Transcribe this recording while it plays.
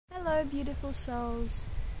Hello beautiful souls,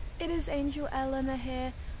 it is Angel Ellena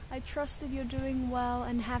here. I trust that you're doing well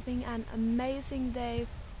and having an amazing day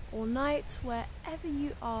or night wherever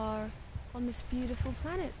you are on this beautiful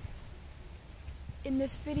planet. In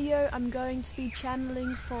this video I'm going to be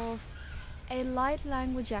channeling forth a light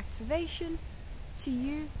language activation to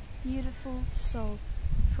you, beautiful soul,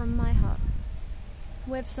 from my heart,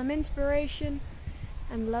 with some inspiration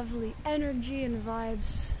and lovely energy and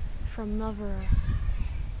vibes from Mother Earth.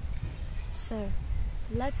 So,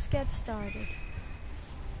 let's get started.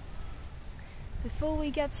 Before we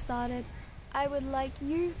get started, I would like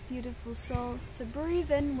you, beautiful soul, to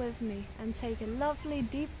breathe in with me and take a lovely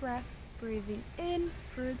deep breath, breathing in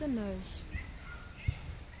through the nose.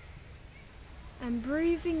 And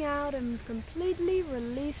breathing out and completely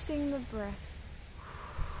releasing the breath.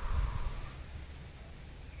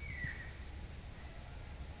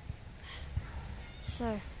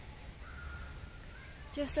 So,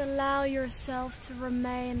 just allow yourself to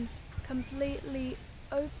remain completely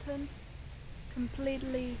open,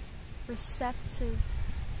 completely receptive,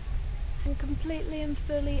 and completely and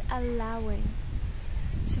fully allowing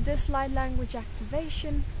to this light language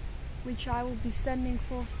activation, which I will be sending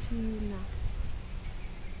forth to you now.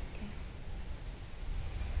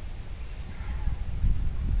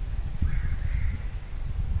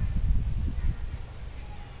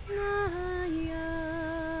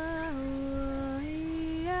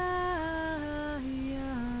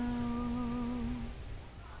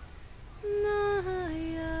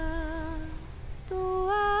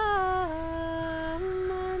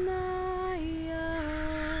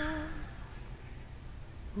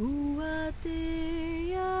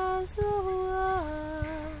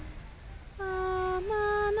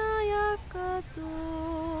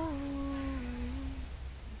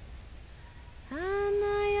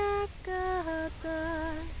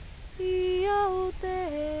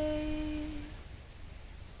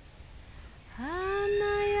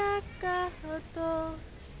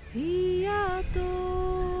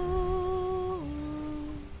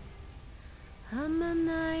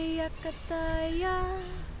 Kataya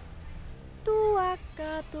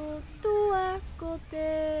tuakato tuakote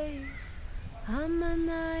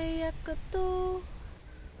hamanayakato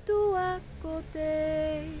tuakote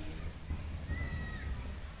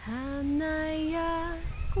hanaya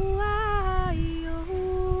kuayo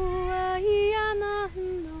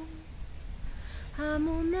ayanano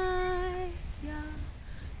hamonaya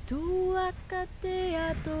tuakate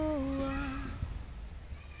atoa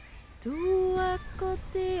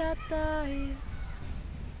tuakote atai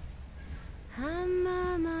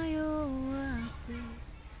hamanayo ate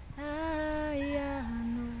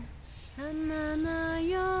ayano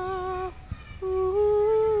hamanayo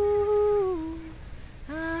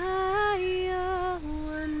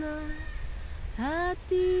ayawana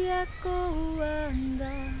hati ako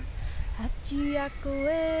anda hati ako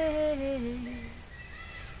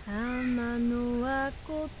amano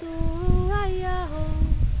ako tu ayaho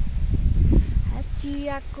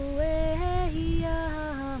Chiako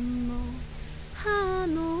amo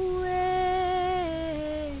hano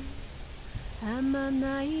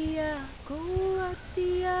amanaya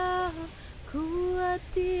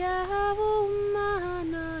kuatia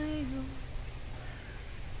umanayo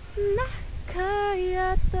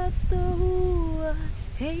nakaya tatua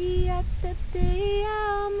heya te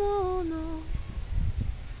amono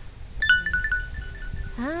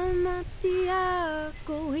amatia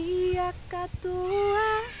koia katua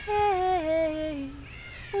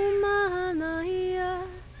umanaya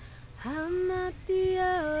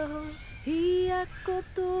hamatia hia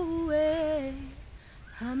kotoe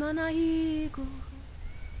hamanahigo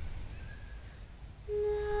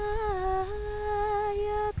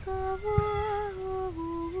naya tawa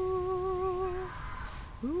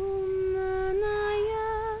umanaya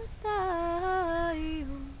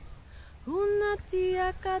tayo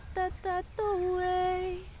unatia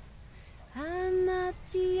katatatoe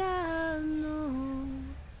Hanatiano,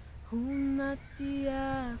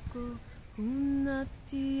 unatiako,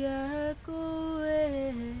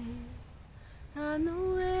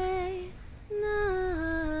 anue, na,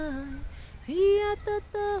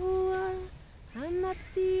 hiatataua,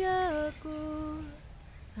 hanatiako,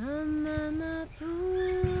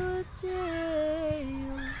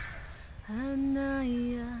 amanatucheo,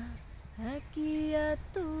 hanaya,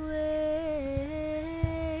 akiatue.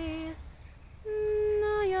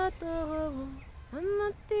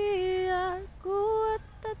 Amatia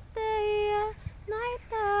kuatatea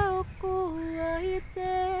naita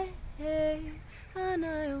okuaite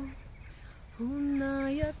anayo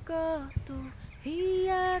unayakato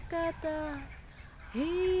hiakata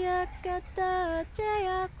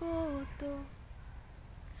koto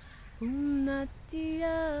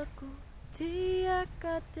Unatiako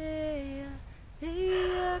Tiakatea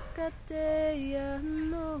Tiakatea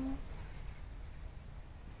no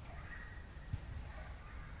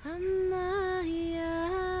Amaya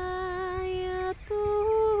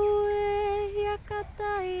Yatue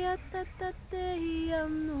Yakataya Tatatea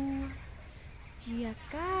no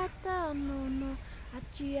Achiakata no no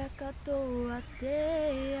Achiakato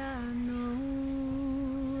Atea no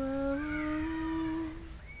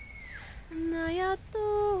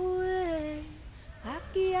Nayatoe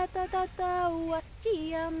Akiatatata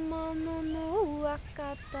Wachiamono no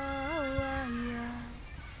Akatawaya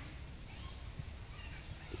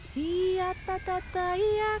Hiatatata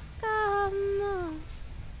Yakamo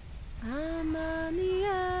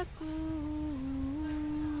Amaniaku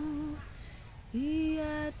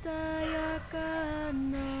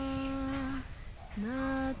Hiatayakana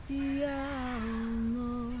Natiamo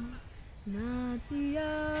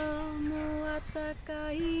Natiamo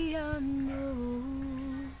Atakaiano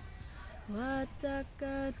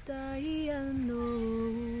Watakataiano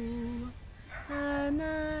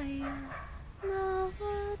Anaya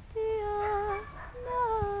Nawatia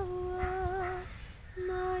Nawa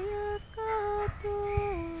Nayakato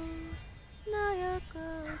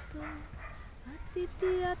Nayakato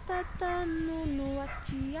Atitia tatano no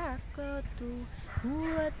Achiakato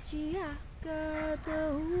Uachiakato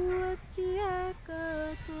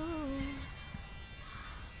Uachiakato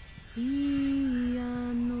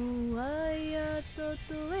Iano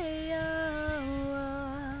ayatoto eawa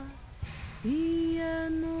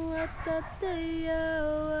Iano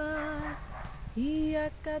atateawa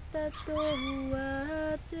Iakatato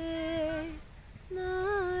ate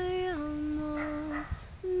Nayamo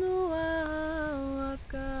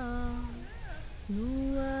Nuawaka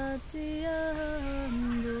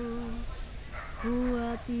Nuatiando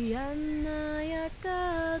Uatiana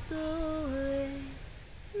yakato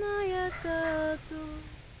Nayakato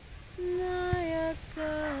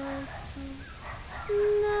Nayakato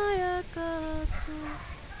Nayakato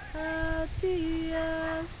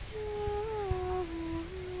Atiaso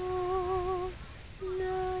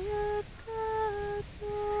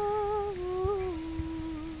Nayakato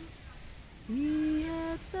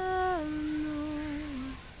Iatano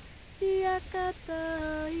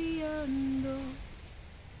Tiakataiando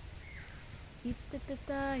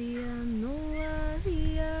Itatataiano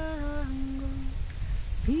asiango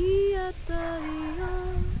Piataio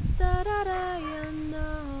Tararayano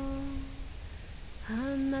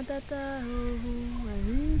Hanatatao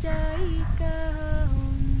Anjaikaono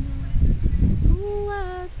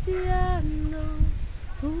Uatiano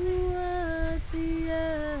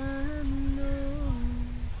Uatiano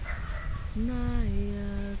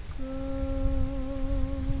Nayako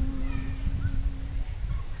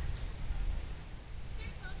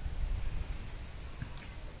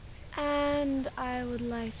And I would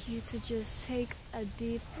like you to just take a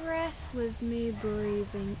deep breath with me,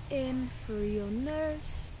 breathing in through your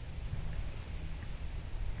nose.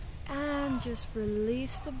 And just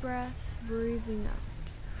release the breath, breathing out.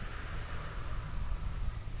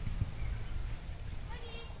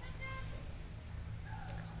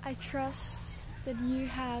 I trust that you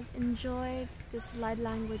have enjoyed this light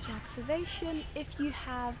language activation. If you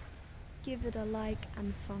have, give it a like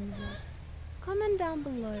and thumbs up. Comment down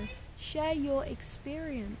below. Share your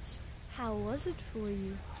experience. How was it for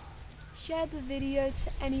you? Share the video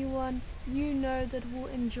to anyone you know that will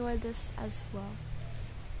enjoy this as well.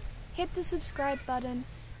 Hit the subscribe button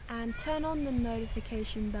and turn on the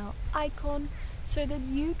notification bell icon so that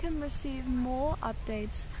you can receive more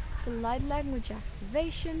updates for light language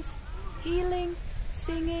activations, healing,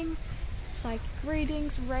 singing, psychic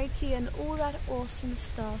readings, Reiki and all that awesome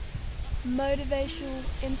stuff, motivational,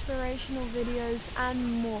 inspirational videos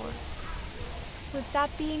and more. With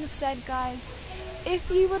that being said, guys, if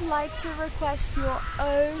you would like to request your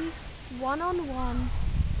own one-on-one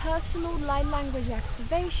personal light language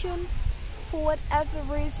activation, for whatever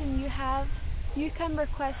reason you have, you can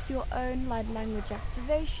request your own light language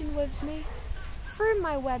activation with me through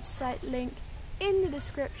my website link in the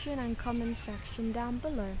description and comment section down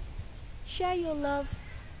below. Share your love,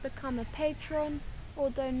 become a patron, or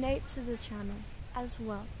donate to the channel as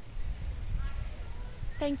well.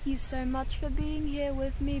 Thank you so much for being here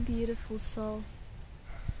with me, beautiful soul.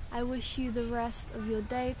 I wish you the rest of your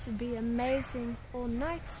day to be amazing or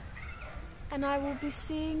night, and I will be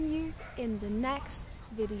seeing you in the next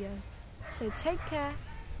video. So take care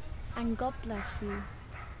and God bless you.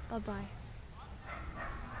 Bye bye.